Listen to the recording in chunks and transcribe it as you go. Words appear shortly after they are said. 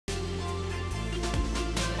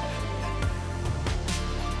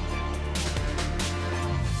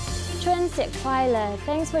Tan Siak Kwaila.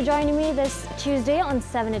 Thanks for joining me this Tuesday on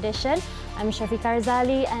 7Edition. I'm Shafiqa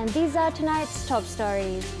Razali and these are tonight's top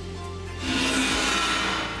stories.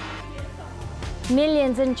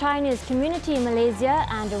 Millions in Chinese community in Malaysia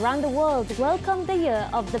and around the world welcome the Year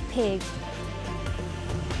of the Pig.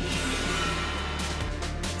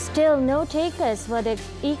 Still no takers for the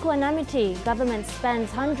equanimity. Government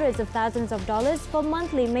spends hundreds of thousands of dollars for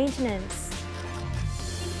monthly maintenance.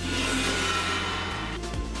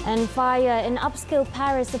 And fire in upscale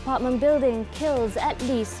Paris apartment building kills at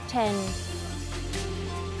least 10.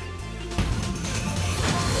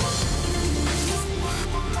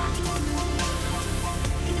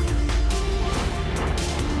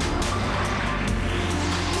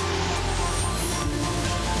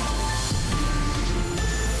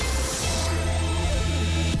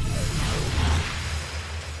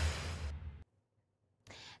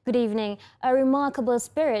 Good evening. A remarkable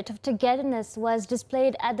spirit of togetherness was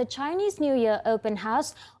displayed at the Chinese New Year Open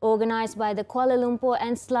House organised by the Kuala Lumpur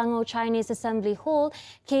and Selangor Chinese Assembly Hall,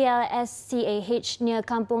 KLSCAH, near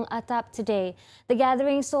Kampung Atap today. The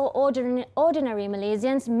gathering saw ordinary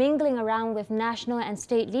Malaysians mingling around with national and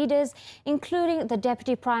state leaders, including the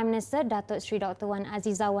Deputy Prime Minister, Datuk Sri Dr. Wan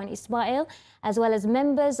Azizah Wan Ismail, as well as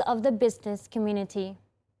members of the business community.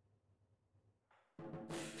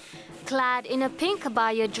 Clad in a pink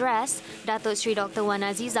abaya dress, Datuk Sri Dr. Wan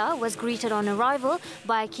Azizah was greeted on arrival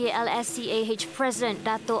by KLSCAH President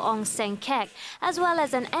Dato' Ong Seng Kek, as well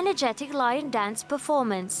as an energetic lion dance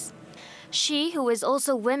performance. She, who is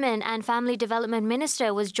also Women and Family Development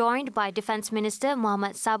Minister, was joined by Defence Minister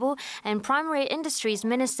Muhammad Sabu and Primary Industries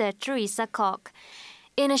Minister Teresa Kok.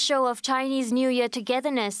 In a show of Chinese New Year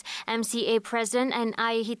togetherness, MCA President and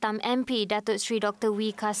Air Hitam MP Datuk Sri Dr.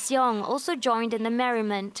 Wee Ka Siong also joined in the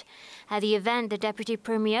merriment. At the event, the Deputy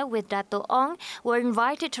Premier with Dato' Ong were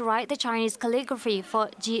invited to write the Chinese calligraphy for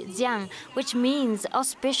Ji Jiang, which means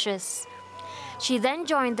auspicious. She then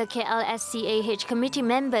joined the KLSCAH committee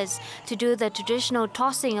members to do the traditional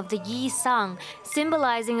tossing of the Yi Sang,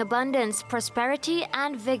 symbolizing abundance, prosperity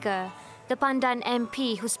and vigour. The Pandan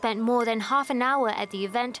MP, who spent more than half an hour at the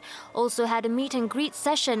event, also had a meet and greet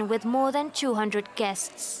session with more than 200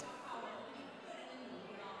 guests.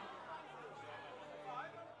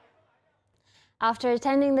 After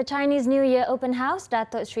attending the Chinese New Year Open House,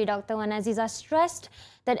 Datuk Sri Dr. Wan Azizah stressed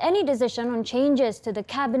that any decision on changes to the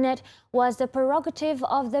cabinet was the prerogative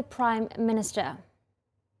of the Prime Minister.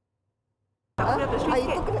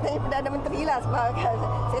 Itu kena tanya Perdana Menteri lah sebab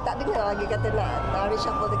saya tak dengar lagi kata nak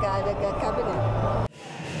reshuffle dekat kabinet.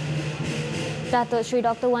 Datuk Sri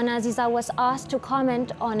Dr. Wan Azizah was asked to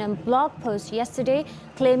comment on a blog post yesterday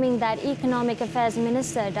claiming that Economic Affairs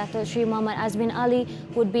Minister Datuk Sri Muhammad Azmin Ali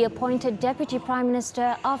would be appointed Deputy Prime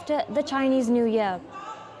Minister after the Chinese New Year.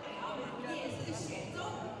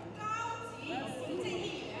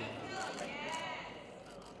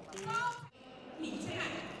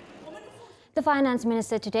 The Finance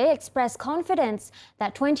Minister today expressed confidence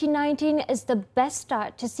that 2019 is the best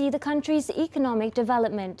start to see the country's economic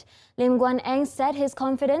development. Lim Guan Eng said his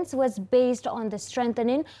confidence was based on the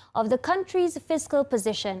strengthening of the country's fiscal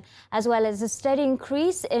position, as well as a steady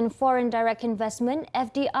increase in foreign direct investment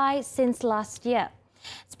 (FDI) since last year.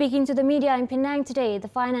 Speaking to the media in Penang today, the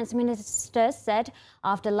Finance Minister said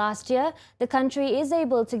after last year, the country is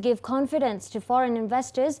able to give confidence to foreign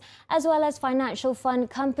investors as well as financial fund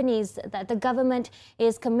companies that the government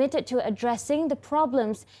is committed to addressing the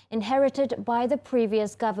problems inherited by the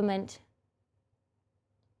previous government.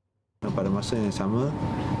 Pada masa yang sama,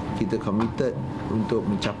 kita komited untuk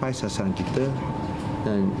mencapai sasaran kita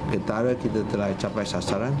dan ketara kita telah capai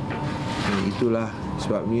sasaran. Dan itulah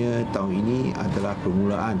sebabnya tahun ini adalah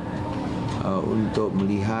permulaan untuk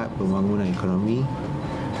melihat pembangunan ekonomi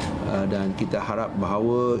dan kita harap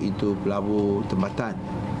bahawa itu pelabur tempatan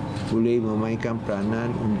boleh memainkan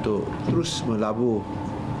peranan untuk terus melabur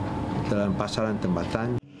dalam pasaran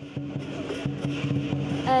tempatan.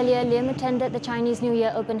 Earlier, Lim attended the Chinese New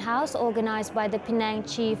Year Open House organised by the Penang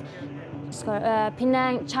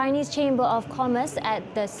Chinese Chamber of Commerce at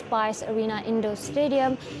the Spice Arena Indoor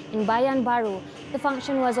Stadium in Bayan Baru. The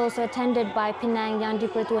function was also attended by Penang Yang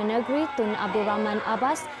di-Pertua Negeri Tun Abdul Rahman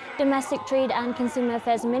Abbas, Domestic Trade and Consumer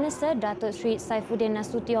Affairs Minister Datuk Sri Saifuddin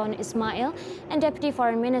Nasution Ismail and Deputy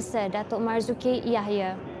Foreign Minister Datuk Marzuki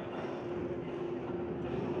Yahya.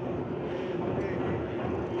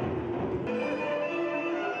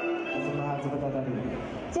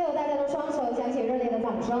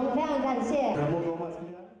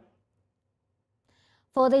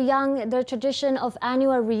 For the young, the tradition of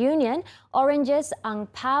annual reunion, oranges, ang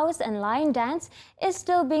paos and lion dance is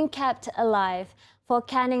still being kept alive. For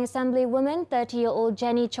Canning Assemblywoman 30-year-old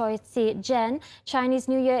Jenny Choi Si Jen, Chinese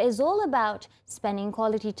New Year is all about spending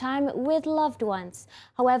quality time with loved ones.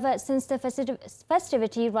 However, since the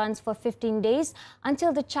festivity runs for 15 days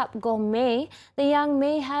until the Chap Gom May, the young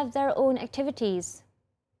may have their own activities.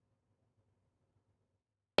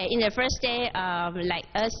 In the first day, like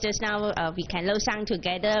us just now, we can lo sang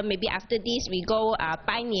together. Maybe after this, we go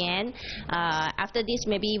Bai Nian. After this,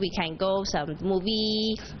 maybe we can go some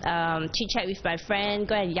movie, chit chat with my friend,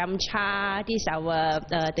 go and yam cha. This is our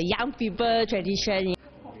the young people tradition.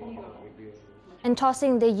 And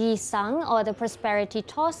tossing the Yi Sang, or the prosperity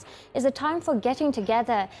toss, is a time for getting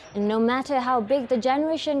together. And no matter how big the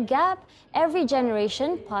generation gap, every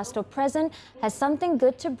generation, past or present, has something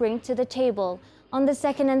good to bring to the table. On the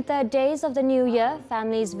second and third days of the new year,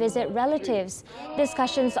 families visit relatives.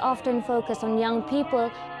 Discussions often focus on young people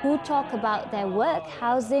who talk about their work,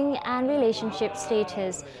 housing and relationship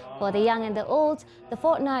status. For the young and the old, the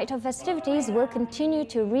fortnight of festivities will continue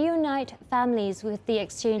to reunite families with the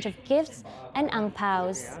exchange of gifts and ang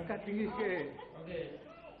paos.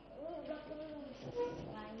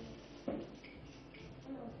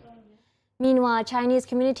 Meanwhile, Chinese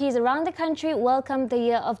communities around the country welcomed the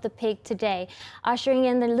Year of the Pig today, ushering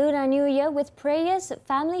in the Lunar New Year with prayers,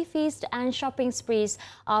 family feast and shopping sprees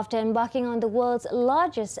after embarking on the world's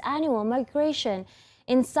largest annual migration.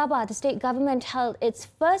 In Sabah, the state government held its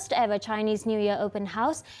first ever Chinese New Year open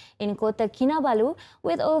house in Kota Kinabalu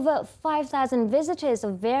with over 5,000 visitors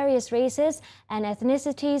of various races and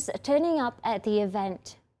ethnicities turning up at the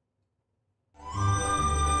event.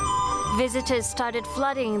 Visitors started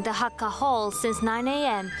flooding the Hakka Hall since 9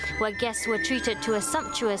 a.m, where guests were treated to a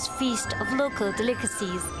sumptuous feast of local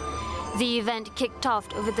delicacies. The event kicked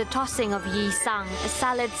off with the tossing of Yi Sang, a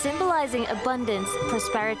salad symbolizing abundance,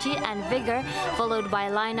 prosperity and vigor, followed by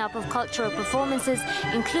a lineup of cultural performances,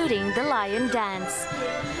 including the lion dance.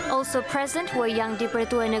 Also present were Yang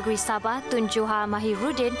di-Pertua Negeri Sabah Tun Johar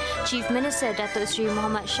Mahiruddin, Chief Minister Datuk Seri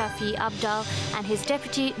Muhammad Shafi Abdal and his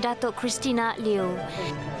deputy Datuk Christina Liu.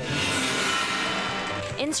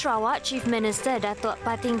 In Sarawak, Chief Minister Datuk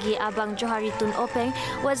Patinggi Abang Johari Tun Openg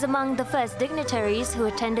was among the first dignitaries who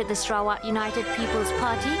attended the Sarawak United People's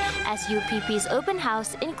Party SUPP's open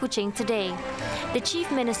house in Kuching today. The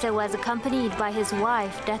Chief Minister was accompanied by his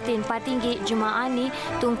wife, Datin Patinggi Jumaani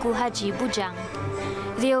Tunku Haji Bujang.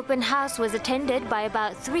 The open house was attended by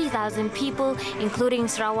about 3,000 people, including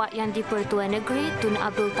Sarawak Yang di-Pertua Negeri Tun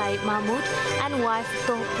Abdul Taib Mahmud and wife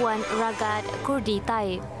Toh Puan Ragad Kurdi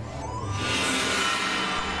Taib.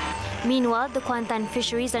 Meanwhile, the Kuantan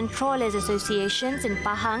Fisheries and Trawlers Associations in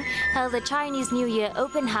Pahang held the Chinese New Year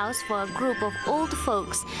open house for a group of old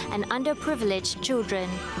folks and underprivileged children.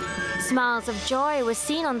 Smiles of joy were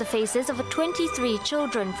seen on the faces of 23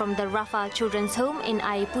 children from the Rafa Children's Home in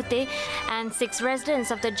Air Puteh and 6 residents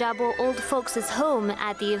of the Jabor Old Folks' Home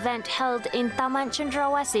at the event held in Taman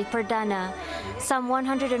Cendrawasih Perdana. Some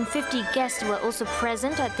 150 guests were also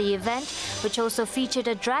present at the event, which also featured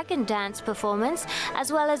a dragon dance performance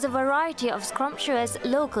as well as a variety of scrumptious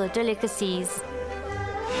local delicacies.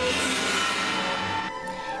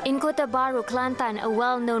 In Kota Baru, Kelantan, a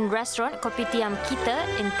well-known restaurant, Kopitiam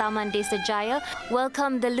Kita in Taman Desa Jaya,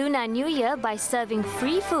 welcomed the Lunar New Year by serving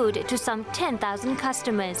free food to some 10,000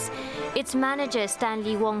 customers. Its manager,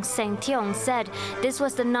 Stanley Wong Seng Tiong, said this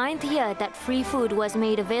was the 9th year that free food was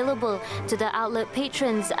made available to the outlet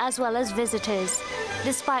patrons as well as visitors.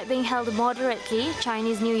 Despite being held moderately,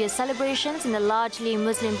 Chinese New Year celebrations in the largely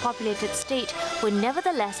Muslim-populated state were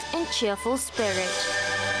nevertheless in cheerful spirit.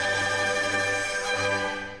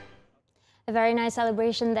 A very nice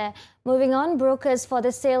celebration there. Moving on, brokers for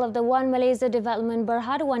the sale of the One Malaysia Development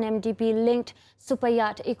Berhad 1MDB-linked super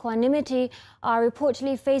yacht Equanimity are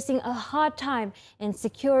reportedly facing a hard time in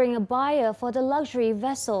securing a buyer for the luxury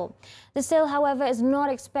vessel. The sale, however, is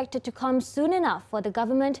not expected to come soon enough for the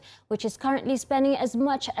government, which is currently spending as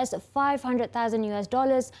much as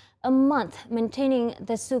 $500,000 a month maintaining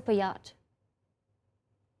the super yacht.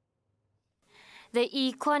 The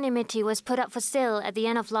Equanimity was put up for sale at the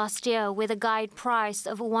end of last year with a guide price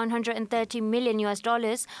of $130 million,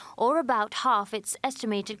 or about half its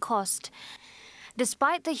estimated cost.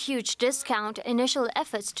 Despite the huge discount, initial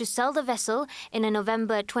efforts to sell the vessel in a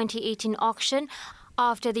November 2018 auction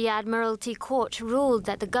after the Admiralty Court ruled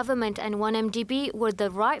that the government and 1MDB were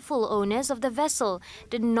the rightful owners of the vessel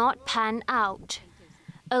did not pan out.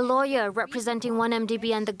 A lawyer representing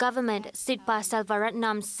 1MDB and the government, Sidpa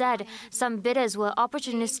Selvaratnam, said some bidders were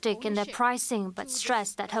opportunistic in their pricing but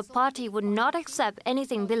stressed that her party would not accept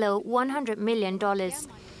anything below $100 million.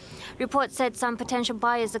 Reports said some potential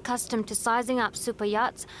buyers accustomed to sizing up super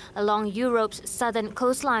yachts along Europe's southern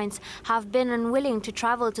coastlines have been unwilling to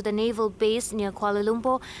travel to the naval base near Kuala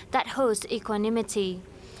Lumpur that hosts Equanimity.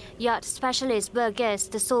 Yacht specialist Burgess,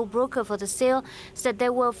 the sole broker for the sale, said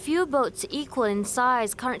there were few boats equal in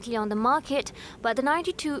size currently on the market, but the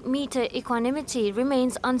 92-metre Equanimity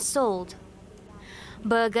remains unsold.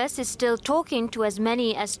 Burgess is still talking to as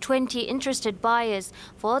many as 20 interested buyers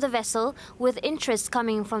for the vessel, with interest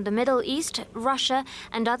coming from the Middle East, Russia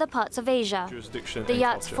and other parts of Asia. The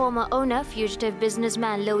yacht's former owner, fugitive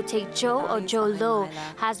businessman Low Taek Jo, or Joe Low,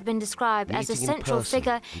 has been described as a central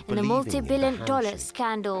figure in the multi-billion-dollar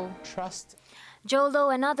scandal. Joe Low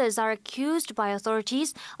and others are accused by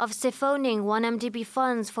authorities of siphoning 1MDB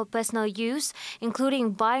funds for personal use,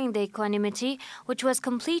 including buying the Equanimity, which was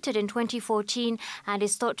completed in 2014 and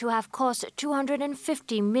is thought to have cost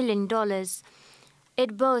 $250 million.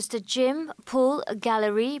 It boasts a gym, pool,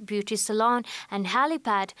 gallery, beauty salon and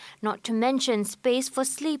helipad, not to mention space for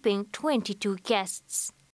sleeping 22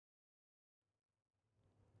 guests.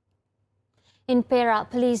 In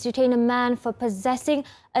Perak, police detained a man for possessing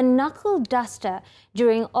a knuckle duster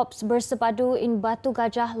during Ops Bersepadu in Batu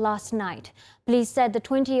Gajah last night. Police said the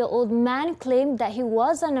 20-year-old man claimed that he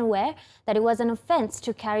was unaware that it was an offence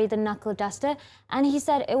to carry the knuckle duster, and he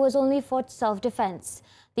said it was only for self-defence.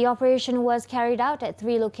 The operation was carried out at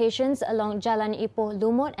 3 locations along Jalan Ipoh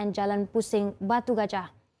Lumut and Jalan Pusing, Batu Gajah.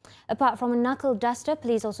 Apart from a knuckle duster,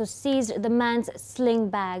 police also seized the man's sling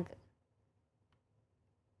bag.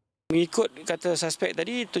 Mengikut kata suspek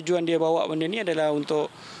tadi, tujuan dia bawa benda ni adalah untuk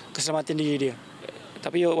keselamatan diri dia.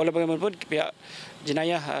 Tapi walaupun bagaimanapun, pihak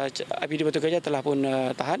jenayah IPD Batu Gajah telah pun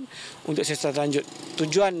tahan untuk siasat lanjut.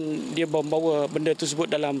 Tujuan dia membawa benda tersebut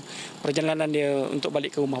dalam perjalanan dia untuk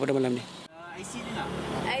balik ke rumah pada malam ni.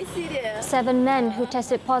 7 men who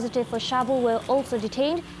tested positive for shabu were also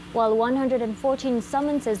detained, while 114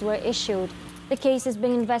 summonses were issued. The case is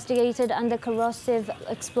being investigated under Corrosive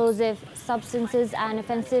Explosive Substances and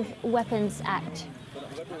Offensive Weapons Act.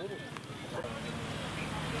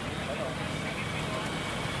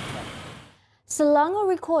 Selangor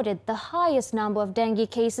recorded the highest number of dengue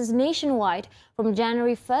cases nationwide from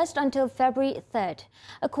January 1st until February 3rd.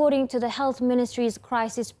 According to the Health Ministry's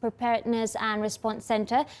Crisis Preparedness and Response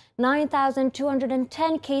Centre, 9,210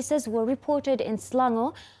 cases were reported in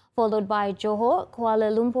Selangor, followed by Johor,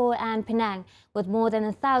 Kuala Lumpur and Penang, with more than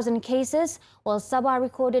 1,000 cases, while Sabah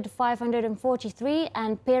recorded 543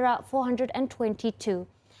 and Perak 422.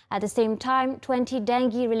 At the same time, 20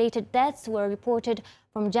 dengue-related deaths were reported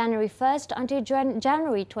from January 1st until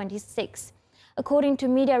January 26. According to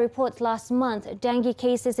media reports last month, dengue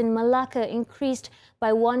cases in Malacca increased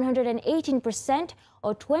by 118%,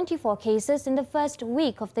 or 24 cases in the first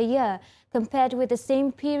week of the year, compared with the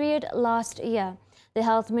same period last year. The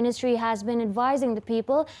Health Ministry has been advising the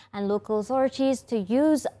people and local authorities to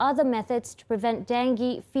use other methods to prevent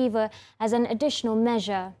dengue fever as an additional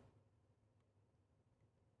measure.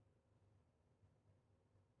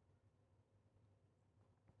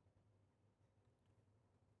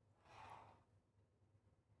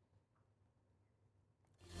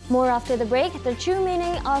 More after the break, the true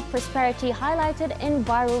meaning of prosperity highlighted in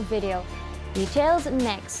viral video. Details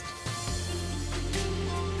next.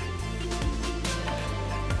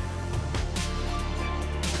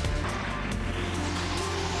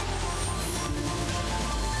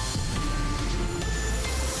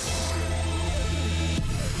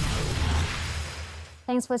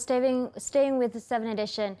 Thanks for staying with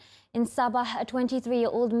 7Edition. In Sabah, a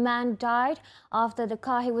 23-year-old man died after the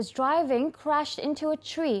car he was driving crashed into a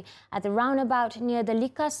tree at the roundabout near the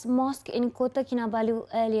Likas Mosque in Kota Kinabalu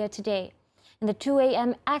earlier today. In the 2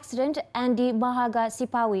 a.m. accident, Andy Mahaga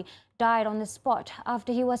Sipawi died on the spot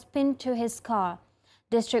after he was pinned to his car.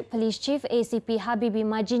 District Police Chief ACP Habibi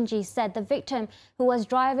Majinji said the victim, who was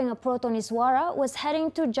driving a Proton Iswara, was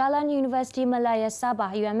heading to Jalan University Malaya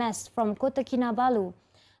Sabah UMS from Kota Kinabalu.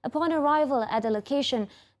 Upon arrival at the location,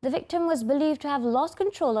 the victim was believed to have lost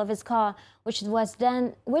control of his car, which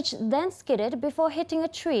then skidded before hitting a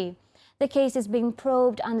tree. The case is being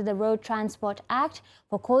probed under the Road Transport Act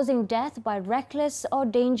for causing death by reckless or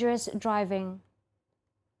dangerous driving.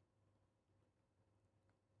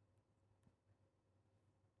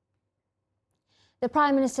 The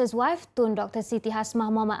Prime Minister's wife, Tun Dr. Siti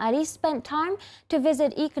Hasmah Muhammad Ali, spent time to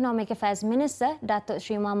visit Economic Affairs Minister Datuk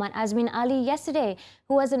Sri Muhammad Azmin Ali yesterday,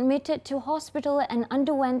 who was admitted to hospital and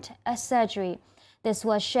underwent a surgery. This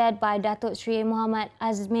was shared by Datuk Sri Muhammad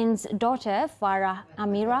Azmin's daughter, Farah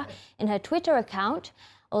Amira, in her Twitter account.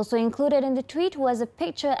 Also included in the tweet was a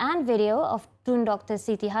picture and video of Tun Dr.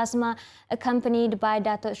 Siti Hasmah, accompanied by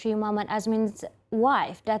Datuk Sri Muhammad Azmin's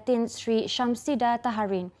wife, Datin Sri Shamsida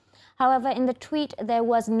Taharin. However, in the tweet, there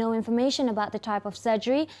was no information about the type of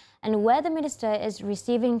surgery and where the minister is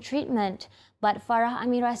receiving treatment. But Farah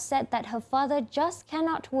Amira said that her father just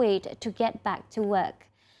cannot wait to get back to work.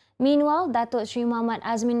 Meanwhile, Datuk Sri Muhammad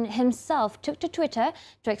Azmin himself took to Twitter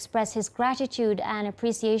to express his gratitude and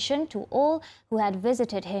appreciation to all who had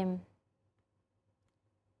visited him.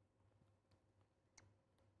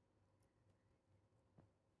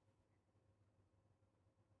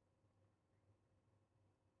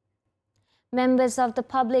 Members of the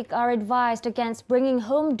public are advised against bringing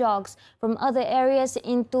home dogs from other areas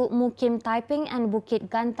into Mukim Taiping and Bukit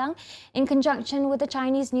Gantang in conjunction with the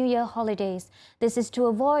Chinese New Year holidays. This is to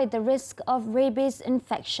avoid the risk of rabies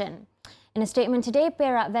infection. In a statement today,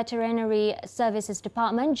 Perak Veterinary Services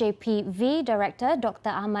Department JPV Director Dr.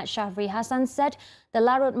 Ahmad Shafri Hassan said the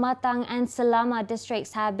Larut Matang and Selama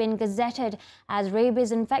districts have been gazetted as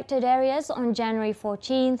rabies-infected areas on January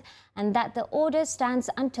 14th and that the order stands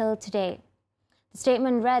until today. The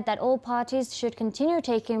statement read that all parties should continue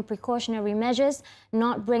taking precautionary measures,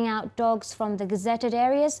 not bring out dogs from the gazetted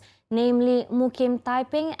areas, namely Mukim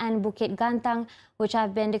Taiping and Bukit Gantang, which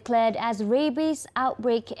have been declared as rabies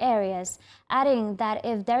outbreak areas, adding that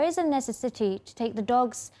if there is a necessity to take the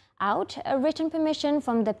dogs out, a written permission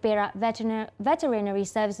from the Perak Veterinary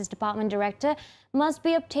Services Department Director must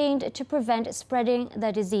be obtained to prevent spreading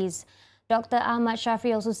the disease. Dr. Ahmad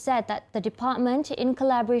Shafri also said that the department, in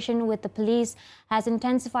collaboration with the police, has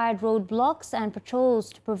intensified roadblocks and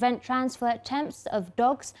patrols to prevent transfer attempts of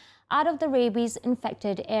dogs out of the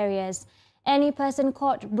rabies-infected areas. Any person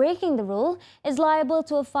caught breaking the rule is liable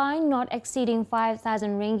to a fine not exceeding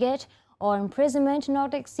 5,000 ringgit or imprisonment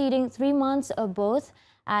not exceeding 3 months or both,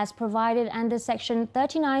 as provided under Section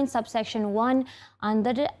 39, Subsection 1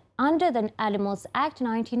 under the Animals Act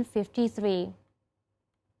 1953.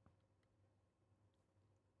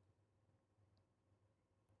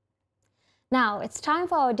 Now, it's time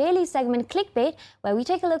for our daily segment Clickbait, where we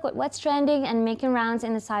take a look at what's trending and making rounds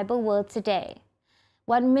in the cyber world today.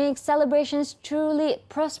 What makes celebrations truly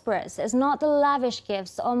prosperous is not the lavish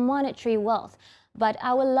gifts or monetary wealth, but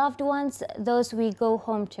our loved ones, those we go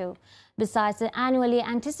home to. Besides the annually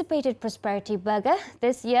anticipated Prosperity Burger,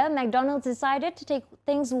 this year McDonald's decided to take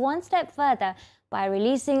things one step further by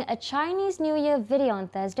releasing a Chinese New Year video on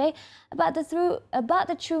Thursday about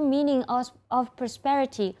the true meaning of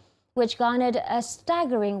prosperity, which garnered a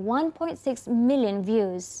staggering 1.6 million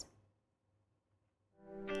views.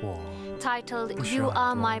 Titled "You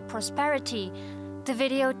Are My Prosperity," the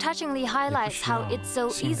video touchingly highlights how it's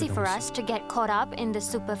so easy for us to get caught up in the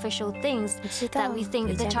superficial things that we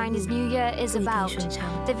think the Chinese New Year is about.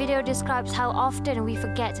 The video describes how often we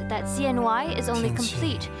forget that CNY is only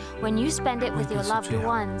complete when you spend it with your loved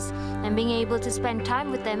ones, and being able to spend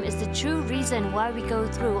time with them is the true reason why we go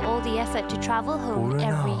through all the effort to travel home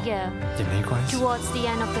every year. Towards the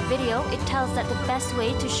end of the video, it tells that the best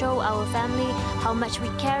way to show our family how much we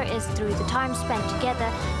care is through the time spent together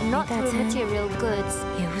and not through material goods.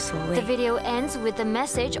 The video ends with a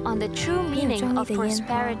message on the true meaning of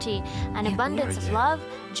prosperity, an abundance of love,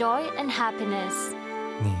 joy and happiness.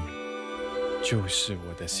 你就是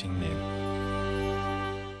我的新年。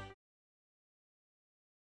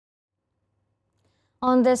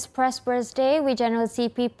 On this prosperous day, we generally see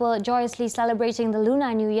people joyously celebrating the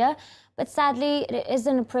Lunar New Year, but sadly, it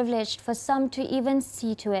isn't privileged for some to even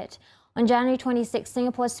see to it. On January 26,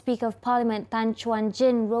 Singapore's Speaker of Parliament Tan Chuan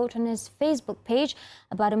Jin wrote on his Facebook page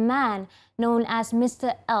about a man known as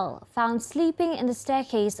Mr. L found sleeping in the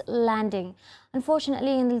staircase landing.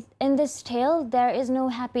 Unfortunately, in this tale, there is no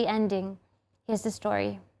happy ending. Here's the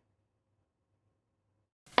story.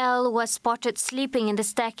 L was spotted sleeping in the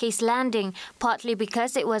staircase landing, partly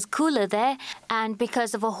because it was cooler there and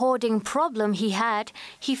because of a hoarding problem he had.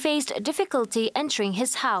 He faced difficulty entering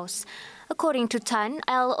his house. According to Tan,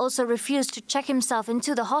 L also refused to check himself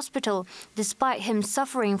into the hospital, despite him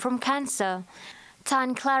suffering from cancer.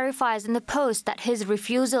 Tan clarifies in the post that his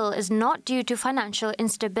refusal is not due to financial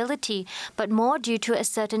instability, but more due to a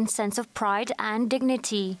certain sense of pride and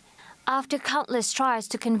dignity. After countless tries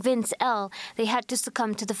to convince L, they had to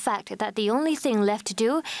succumb to the fact that the only thing left to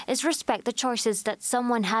do is respect the choices that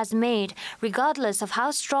someone has made, regardless of how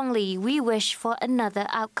strongly we wish for another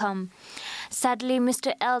outcome. Sadly,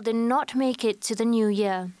 Mr. L did not make it to the new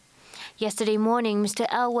year. Yesterday morning, Mr.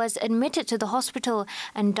 L was admitted to the hospital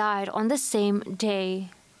and died on the same day.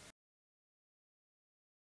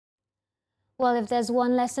 Well, if there's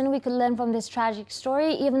one lesson we could learn from this tragic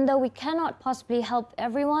story, even though we cannot possibly help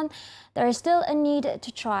everyone, there is still a need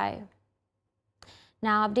to try.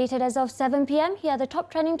 Now, updated as of 7 p.m, here are the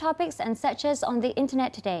top trending topics and searches on the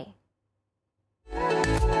internet today.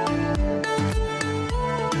 意。